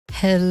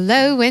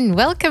Hello and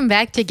welcome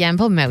back to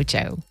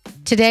GambleMojo.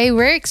 Today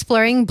we're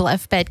exploring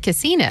BluffBet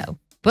Casino.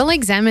 We'll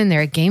examine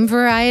their game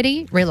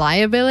variety,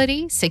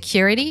 reliability,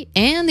 security,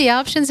 and the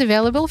options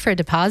available for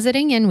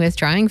depositing and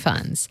withdrawing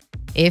funds.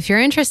 If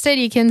you're interested,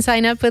 you can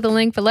sign up with the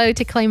link below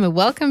to claim a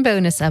welcome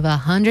bonus of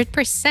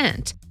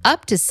 100%,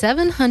 up to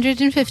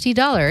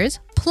 $750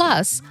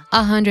 plus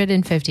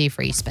 150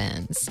 free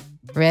spins.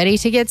 Ready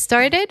to get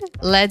started?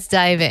 Let's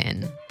dive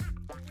in.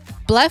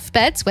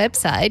 BluffBet's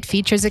website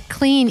features a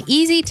clean,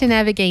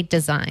 easy-to-navigate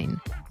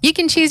design. You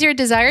can choose your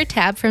desired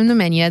tab from the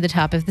menu at the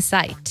top of the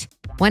site.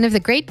 One of the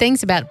great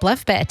things about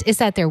BluffBet is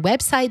that their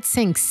website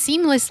syncs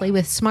seamlessly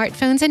with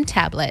smartphones and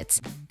tablets,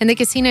 and the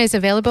casino is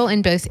available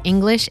in both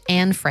English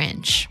and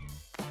French.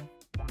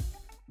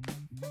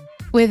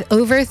 With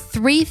over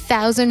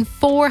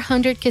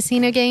 3,400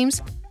 casino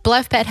games,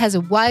 BluffBet has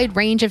a wide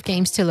range of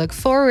games to look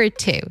forward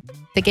to.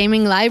 The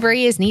gaming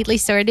library is neatly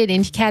sorted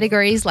into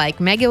categories like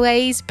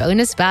megaways,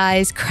 bonus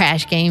buys,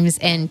 crash games,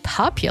 and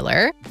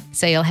popular,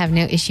 so you'll have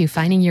no issue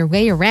finding your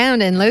way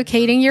around and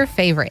locating your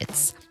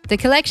favorites. The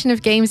collection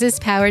of games is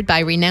powered by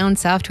renowned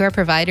software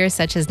providers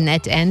such as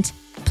NetEnt,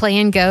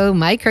 Play & Go,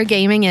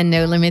 Microgaming, and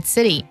No Limit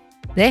City.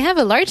 They have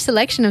a large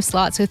selection of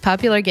slots with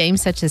popular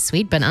games such as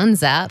Sweet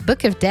Bonanza,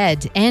 Book of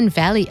Dead, and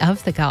Valley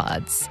of the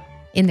Gods.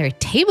 In their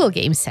table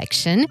games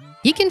section,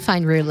 you can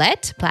find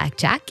roulette,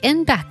 blackjack,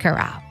 and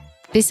baccarat.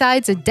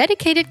 Besides a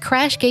dedicated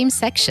crash game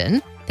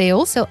section, they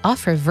also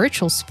offer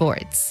virtual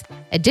sports.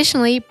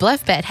 Additionally,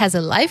 BluffBet has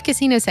a live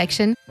casino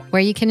section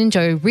where you can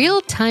enjoy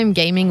real-time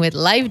gaming with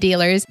live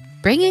dealers,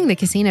 bringing the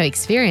casino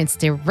experience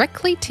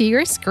directly to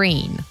your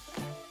screen.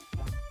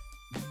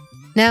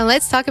 Now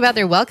let's talk about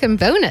their welcome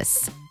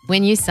bonus.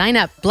 When you sign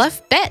up,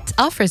 BluffBet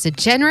offers a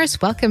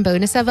generous welcome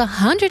bonus of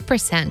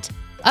 100%,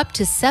 up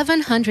to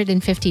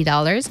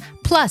 $750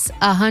 plus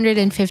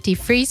 150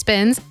 free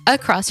spins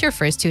across your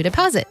first two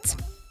deposits.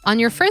 On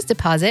your first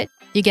deposit,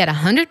 you get a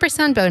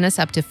 100% bonus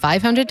up to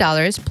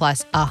 $500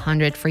 plus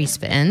 100 free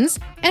spins.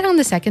 And on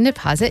the second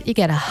deposit, you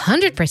get a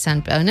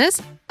 100%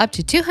 bonus up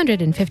to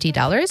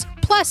 $250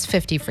 plus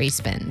 50 free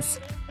spins.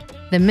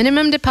 The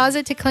minimum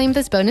deposit to claim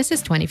this bonus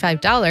is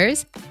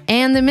 $25,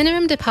 and the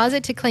minimum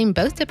deposit to claim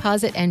both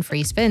deposit and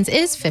free spins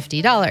is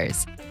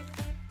 $50.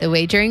 The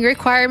wagering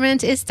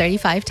requirement is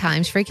 35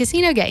 times for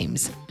casino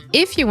games.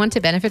 If you want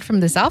to benefit from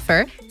this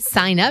offer,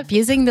 sign up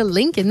using the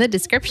link in the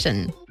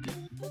description.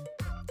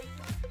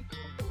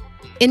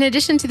 In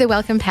addition to the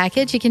welcome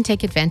package, you can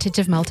take advantage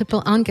of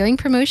multiple ongoing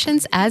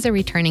promotions as a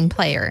returning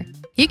player.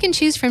 You can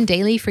choose from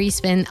daily free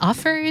spin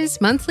offers,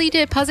 monthly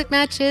deposit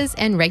matches,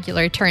 and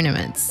regular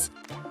tournaments.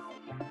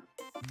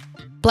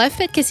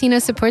 BluffBet Casino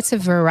supports a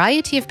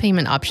variety of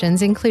payment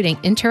options, including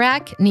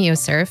Interac,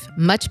 NeoSurf,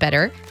 Much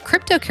Better,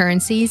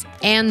 cryptocurrencies,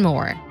 and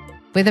more.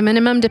 With a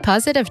minimum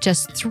deposit of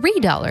just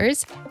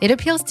 $3, it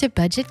appeals to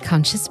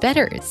budget-conscious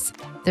bettors.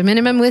 The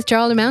minimum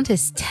withdrawal amount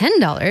is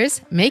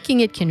 $10, making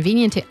it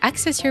convenient to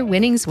access your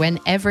winnings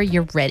whenever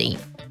you're ready.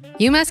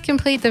 You must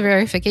complete the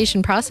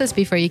verification process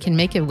before you can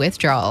make a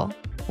withdrawal.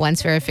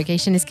 Once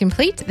verification is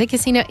complete, the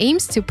casino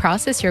aims to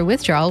process your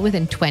withdrawal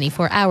within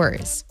 24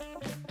 hours.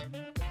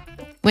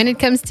 When it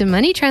comes to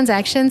money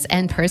transactions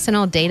and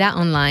personal data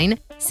online,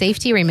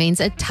 safety remains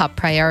a top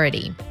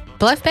priority.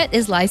 BluffBet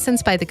is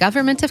licensed by the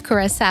government of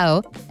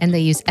Curaçao, and they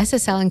use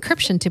SSL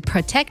encryption to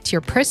protect your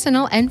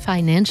personal and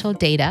financial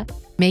data,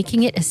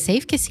 making it a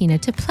safe casino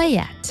to play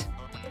at.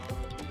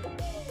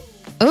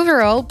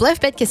 Overall,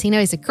 BluffBet Casino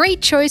is a great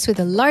choice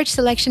with a large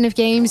selection of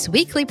games,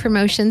 weekly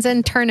promotions,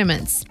 and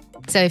tournaments.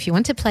 So if you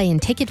want to play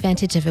and take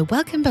advantage of a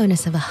welcome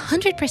bonus of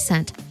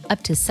 100%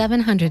 up to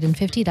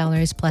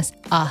 $750 plus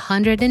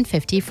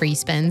 150 free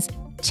spins,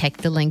 check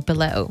the link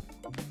below.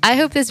 I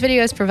hope this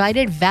video has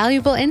provided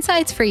valuable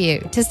insights for you.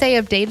 To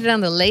stay updated on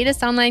the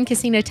latest online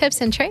casino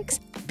tips and tricks,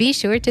 be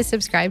sure to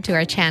subscribe to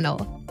our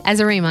channel. As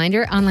a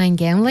reminder, online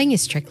gambling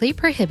is strictly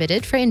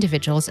prohibited for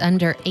individuals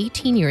under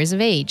 18 years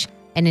of age,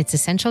 and it's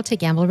essential to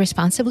gamble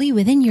responsibly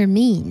within your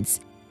means.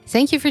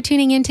 Thank you for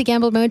tuning in to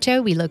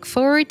GambleMojo. We look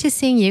forward to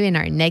seeing you in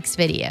our next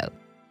video.